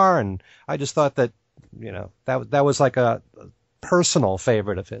guitar. And I just thought that, that was like a personal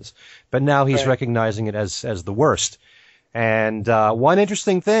favorite of his. But now he's recognizing it as the worst. And one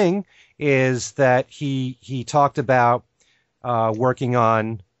interesting thing is that he talked about working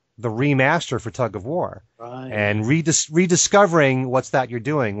on the remaster for Tug of War. Right. And rediscovering What's That You're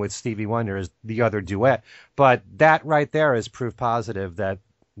Doing with Stevie Wonder is the other duet. But that right there is proof positive that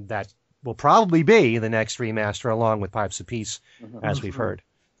will probably be the next remaster, along with Pipes of Peace, as we've heard.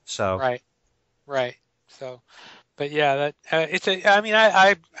 So right. So, But yeah, that it's a. I mean,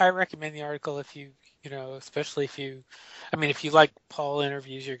 I recommend the article if you especially if you, I mean, if you like Paul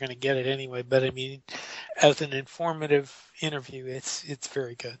interviews, you're going to get it anyway. But I mean, as an informative interview, it's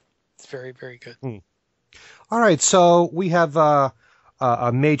very good. It's very, very good. All right, so we have a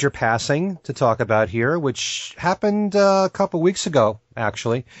major passing to talk about here, which happened a couple weeks ago,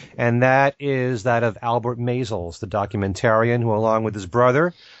 actually, and that is that of Albert Maysles, the documentarian who, along with his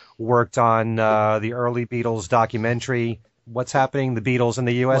brother, worked on the early Beatles documentary, What's Happening, the Beatles in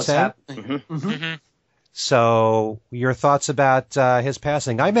the USA? So your thoughts about his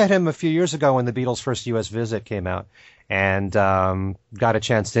passing. I met him a few years ago when the Beatles' first U.S. visit came out, and got a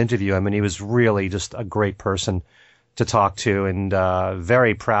chance to interview him, and he was really just a great person to talk to, and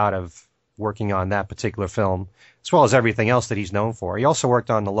very proud of working on that particular film, as well as everything else that he's known for. He also worked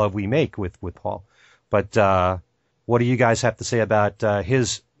on The Love We Make with Paul. But what do you guys have to say about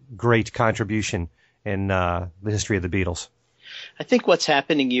his great contribution in the history of the Beatles? I think What's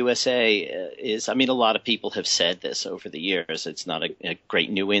Happening USA is, I mean, a lot of people have said this over the years. It's not a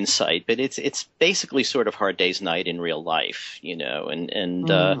great new insight, but it's basically sort of Hard Day's Night in real life, and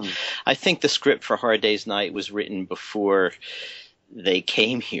I think the script for Hard Day's Night was written before they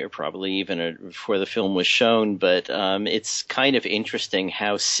came here, probably even before the film was shown, but it's kind of interesting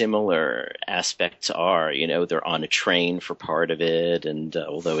how similar aspects are. They're on a train for part of it, and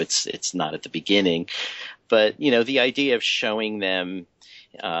although it's not at the beginning, but the idea of showing them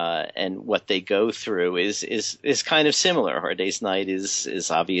and what they go through is kind of similar. Hard Day's Night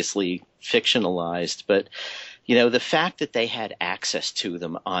is obviously fictionalized, but the fact that they had access to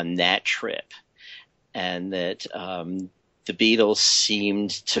them on that trip, and that the Beatles seemed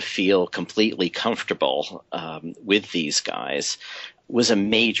to feel completely comfortable with these guys was a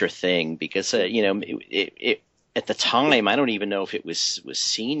major thing, because it at the time, I don't even know if it was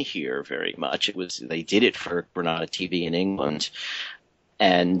seen here very much. They did it for Granada TV in England.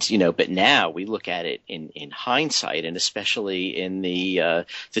 And, but now we look at it in hindsight, and especially in the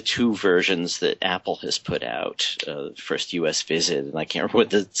two versions that Apple has put out, first U.S. visit, and I can't remember what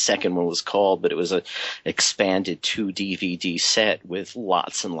the second one was called, but it was an expanded 2 DVD set with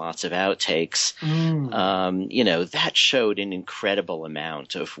lots and lots of outtakes. That showed an incredible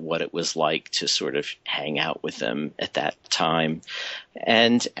amount of what it was like to sort of hang out with them at that time.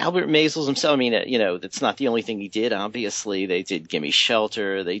 And Albert Maysles himself, I mean, that's not the only thing he did, obviously. They did Gimme Shelter.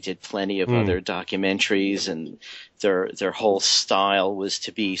 They did plenty of other documentaries, and their whole style was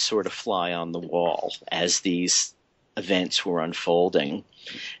to be sort of fly on the wall as these events were unfolding.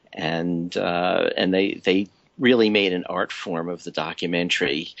 And they really made an art form of the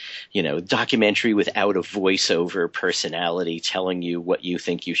documentary, documentary without a voiceover personality telling you what they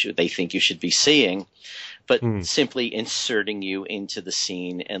think you should be seeing, but simply inserting you into the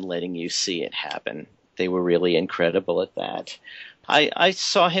scene and letting you see it happen. They were really incredible at that. I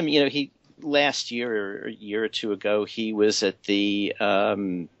saw him, he last year or a year or two ago, he was at the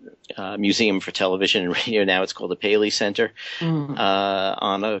Museum for Television and Radio, now it's called the Paley Center,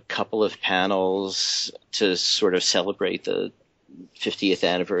 on a couple of panels to sort of celebrate the 50th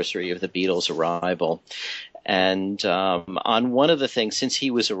anniversary of the Beatles' arrival. And on one of the things, since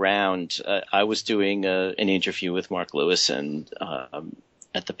he was around, I was doing an interview with Mark Lewison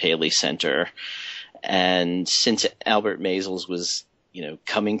at the Paley Center. And since Albert Maysles was,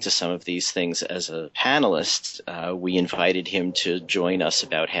 coming to some of these things as a panelist, we invited him to join us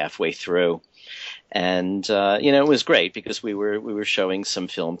about halfway through. And, it was great because we were showing some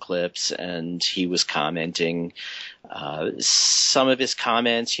film clips, and he was commenting. Some of his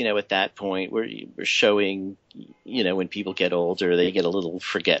comments, at that point were showing, when people get older, they get a little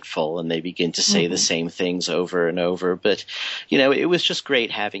forgetful and they begin to say the same things over and over. But, it was just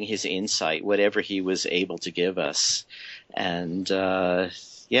great having his insight, whatever he was able to give us. And,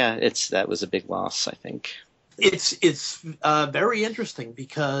 that was a big loss, I think. It's very interesting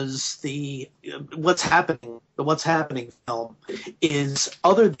because the What's Happening film is,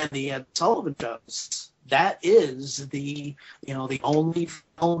 other than the Ed Sullivan shows, that is the only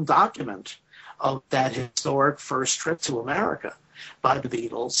film document of that historic first trip to America by the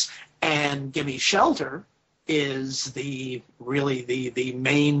Beatles. And Gimme Shelter is the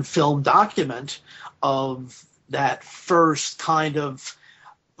main film document of that first kind of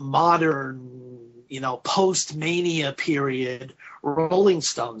modern, post-Mania period Rolling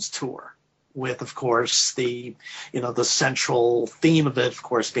Stones tour, with, of course, the central theme of it, of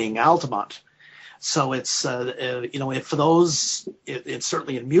course, being Altamont. So it's, for those, it's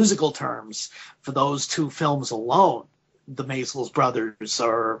certainly in musical terms, for those two films alone, the Maysles brothers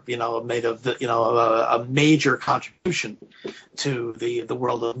are, made of, a major contribution to the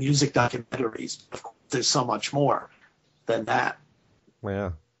world of music documentaries. Of there's so much more than that.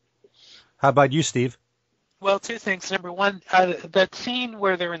 Yeah. How about you, Steve? Well, two things. Number one, that scene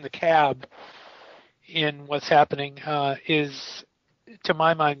where they're in the cab in What's Happening is, to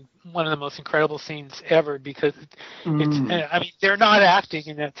my mind, one of the most incredible scenes ever, because I mean, they're not acting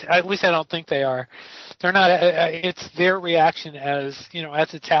in that. At least I don't think they are. They're not. It's their reaction as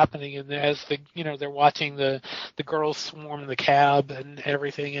it's happening, and as they're watching the girls swarm the cab and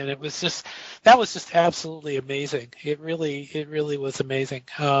everything, and that was just absolutely amazing. It really was amazing.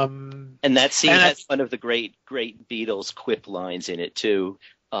 And that scene has one of the great Beatles quip lines in it too.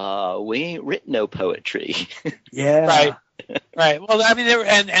 We ain't written no poetry. Yeah. Right. Right. Well, I mean,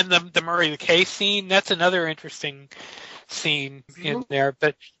 the Murray the Case scene. That's another interesting scene in there.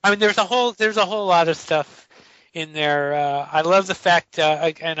 But I mean, there's a whole lot of stuff in there. I love the fact,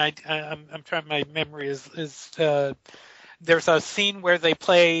 I'm trying. My memory is there's a scene where they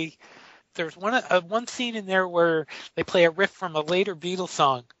play. There's one scene in there where they play a riff from a later Beatles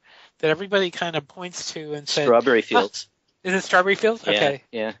song that everybody kind of points to and says, Strawberry Fields. Is it Strawberry Fields? Yeah, okay.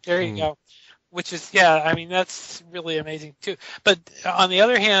 Yeah. There you go. Which is, I mean, that's really amazing too. But on the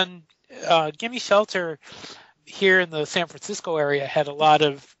other hand, Gimme Shelter here in the San Francisco area had a lot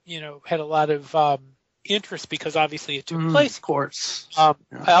of interest, because obviously it took place. Of course.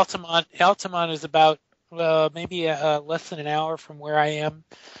 Altamont is about maybe less than an hour from where I am,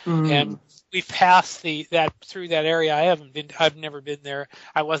 and we've passed through that area. I've never been there.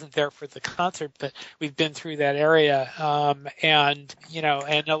 I wasn't there for the concert, but we've been through that area. And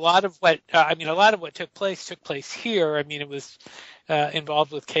a lot of what took place here. I mean, it was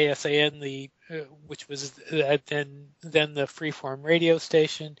involved with KSAN, which was then the Freeform radio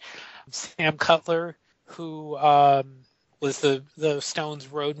station. Sam Cutler, who was the Stones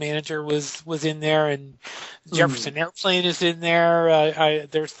road manager, was in there, and Jefferson Airplane is in there.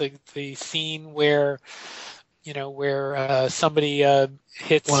 There's the scene where somebody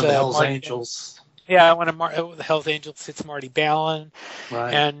hits one of the Hells Marty Angels. Yeah, one of the Hells Angels hits Marty Ballin,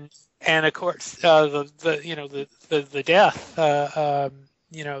 Right. and of course the death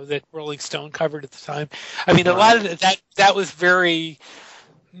that Rolling Stone covered at the time. I mean, a lot of that was very.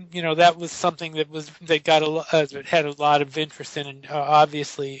 That was something that had a lot of interest in, and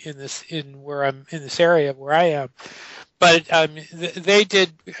obviously in this area where I am. But they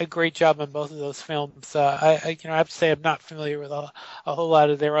did a great job on both of those films. I have to say I'm not familiar with a whole lot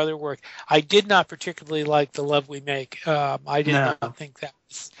of their other work. I did not particularly like The Love We Make. I did not think that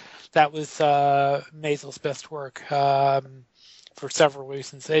was Maysles' best work. For several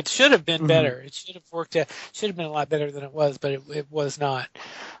reasons, it should have been better. It should have worked out. Should have been a lot better than it was, but it was not.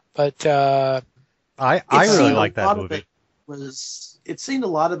 But I really like that movie. It seemed a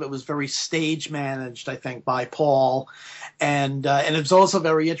lot of it was very stage managed, I think, by Paul, and it was also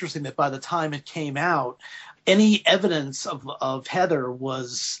very interesting that by the time it came out, any evidence of Heather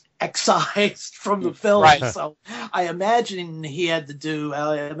was excised from the film. Right. So I imagine Albert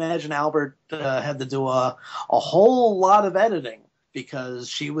had to do a whole lot of editing, because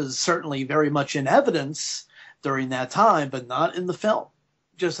she was certainly very much in evidence during that time, but not in the film.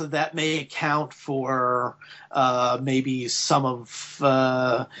 Just that may account for maybe some of its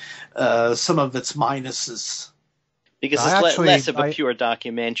minuses. Because it's less of a pure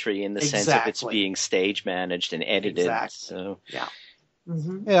documentary in the sense of it's being stage managed and edited. Exactly. So. Yeah.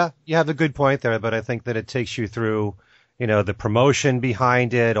 Yeah, you have a good point there, but I think that it takes you through, the promotion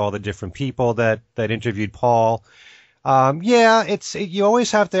behind it, all the different people that interviewed Paul. You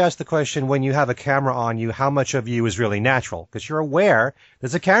always have to ask the question when you have a camera on you, how much of you is really natural? Because you're aware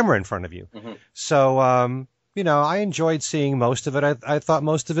there's a camera in front of you. Mm-hmm. So, I enjoyed seeing most of it. I thought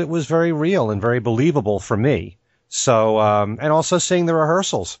most of it was very real and very believable for me. So, and also seeing the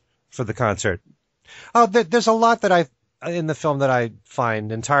rehearsals for the concert. Oh, there's a lot in the film that I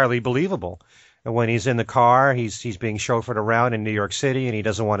find entirely believable. And when he's in the car, he's being chauffeured around in New York City, and he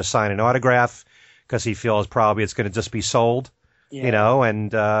doesn't want to sign an autograph because he feels probably it's going to just be sold,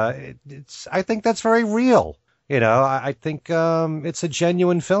 and I think that's very real. I think it's a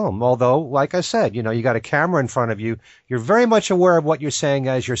genuine film. Although, like I said, you got a camera in front of you. You're very much aware of what you're saying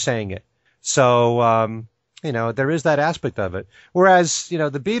as you're saying it. So, there is that aspect of it. Whereas, the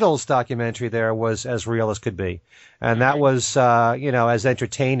Beatles documentary there was as real as could be. And that was, as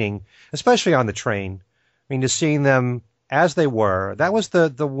entertaining, especially on the train. I mean, just seeing them as they were, that was the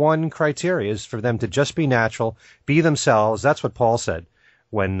one criteria, is for them to just be natural, be themselves. That's what Paul said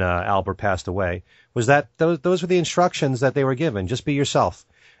when Albert passed away, was that those were the instructions that they were given. Just be yourself.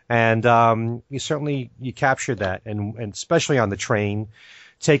 And you captured that, and especially on the train,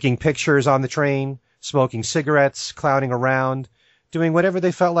 taking pictures on the train, smoking cigarettes, clowning around, doing whatever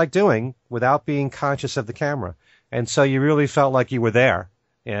they felt like doing without being conscious of the camera. And so you really felt like you were there,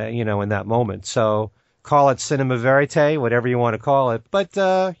 in that moment. So call it cinema verite, whatever you want to call it. But,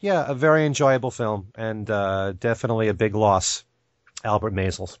 a very enjoyable film and definitely a big loss, Albert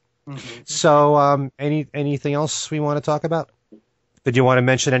Maysles. Mm-hmm. So anything else we want to talk about? Did you want to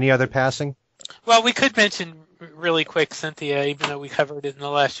mention any other passing? Well, we could mention really quick, Cynthia, even though we covered it in the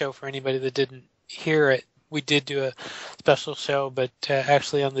last show for anybody that didn't hear it. We did do a special show, but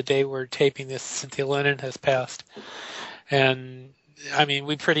actually on the day we're taping this, Cynthia Lennon has passed. And,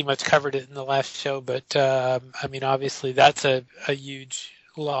 we pretty much covered it in the last show, but, obviously that's a huge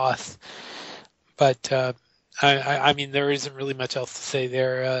loss. But, there isn't really much else to say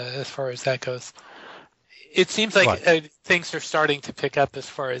there as far as that goes. It seems like things are starting to pick up as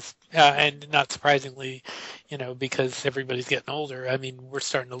far as, and not surprisingly, because everybody's getting older. We're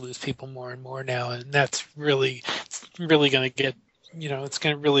starting to lose people more and more now, and that's really going to get, it's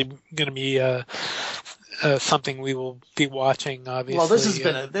going to be something we will be watching. Obviously,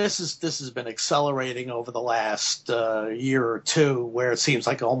 well, this has been accelerating over the last year or two, where it seems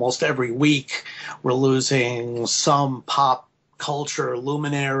like almost every week we're losing some pop culture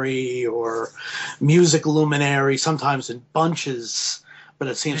luminary or music luminary, sometimes in bunches, but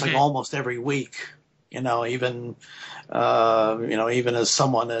it seems like almost every week, even as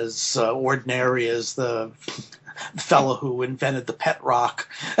someone as ordinary as the fellow who invented the pet rock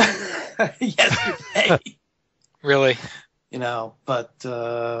yesterday. Really? But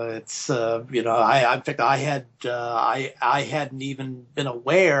it's I think I hadn't even been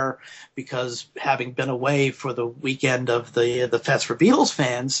aware, because having been away for the weekend of the Fest for Beatles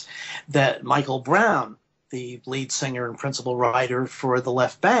fans, that Michael Brown, the lead singer and principal writer for The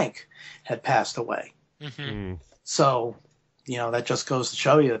Left Bank, had passed away. Mm-hmm. So that just goes to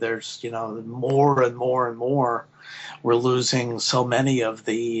show you there's more and more and more we're losing so many of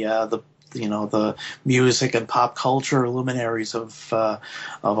the music and pop culture luminaries of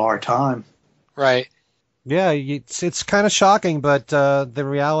our time. Right. Yeah, it's kind of shocking, but the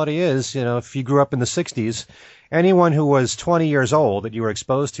reality is, if you grew up in the 60s, anyone who was 20 years old that you were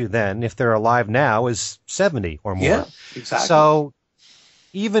exposed to then, if they're alive now, is 70 or more. Yeah, exactly. So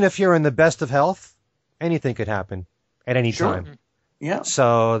even if you're in the best of health, anything could happen at any time. Yeah.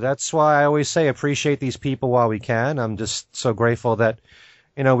 So that's why I always say appreciate these people while we can. I'm just so grateful that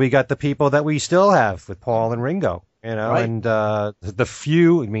we got the people that we still have with Paul and Ringo, right. And the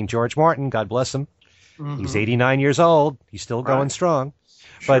few, George Martin, God bless him. Mm-hmm. He's 89 years old. He's still going strong.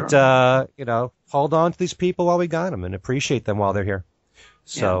 Sure. But, hold on to these people while we got them and appreciate them while they're here.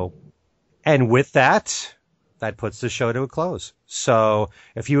 So, And with that puts the show to a close. So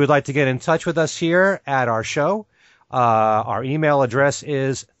if you would like to get in touch with us here at our show, our email address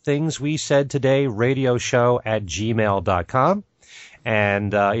is thingswesaidtodayradioshow@gmail.com.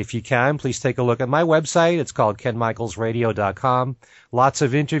 And if you can, please take a look at my website. It's called kenmichaelsradio.com. Lots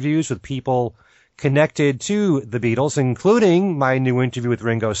of interviews with people connected to the Beatles, including my new interview with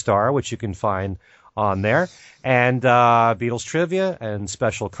Ringo Starr, which you can find on there, and Beatles trivia and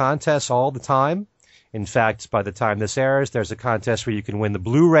special contests all the time. In fact, by the time this airs, there's a contest where you can win the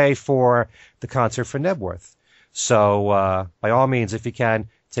Blu-ray for the concert for Nebworth. So by all means, if you can,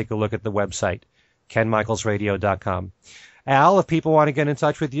 take a look at the website, kenmichaelsradio.com. Al, if people want to get in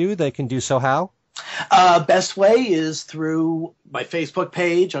touch with you, they can do so how? Best way is through my Facebook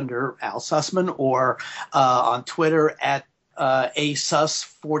page under Al Sussman, or on Twitter at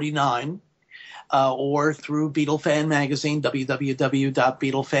asus49, or through Beatle Fan Magazine,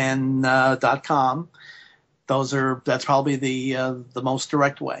 www.beatlefan.com. That's probably the most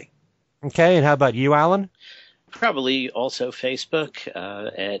direct way. Okay, and how about you, Alan? Probably also Facebook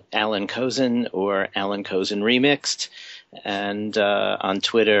at Alan Kozin or Alan Kozin Remixed, and on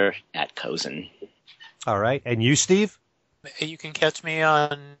Twitter at Kozin. All right. And you, Steve? You can catch me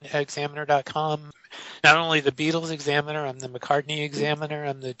on Examiner.com. Not only the Beatles Examiner, I'm the McCartney Examiner,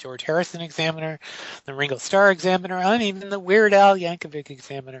 I'm the George Harrison Examiner, the Ringo Starr Examiner, I'm even the Weird Al Yankovic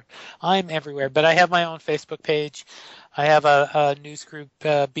Examiner. I'm everywhere, but I have my own Facebook page. I have a news group,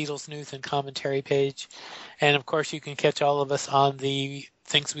 Beatles News and Commentary page. And, of course, you can catch all of us on the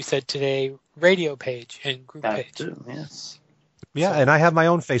Things We Said Today radio page and group page. Too, yes. Yeah, and I have my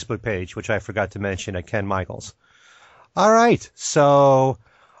own Facebook page, which I forgot to mention, at Ken Michaels. All right, so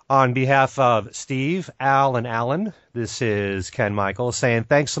on behalf of Steve, Al, and Alan, this is Ken Michaels saying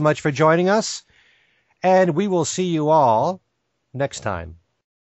thanks so much for joining us, and we will see you all next time.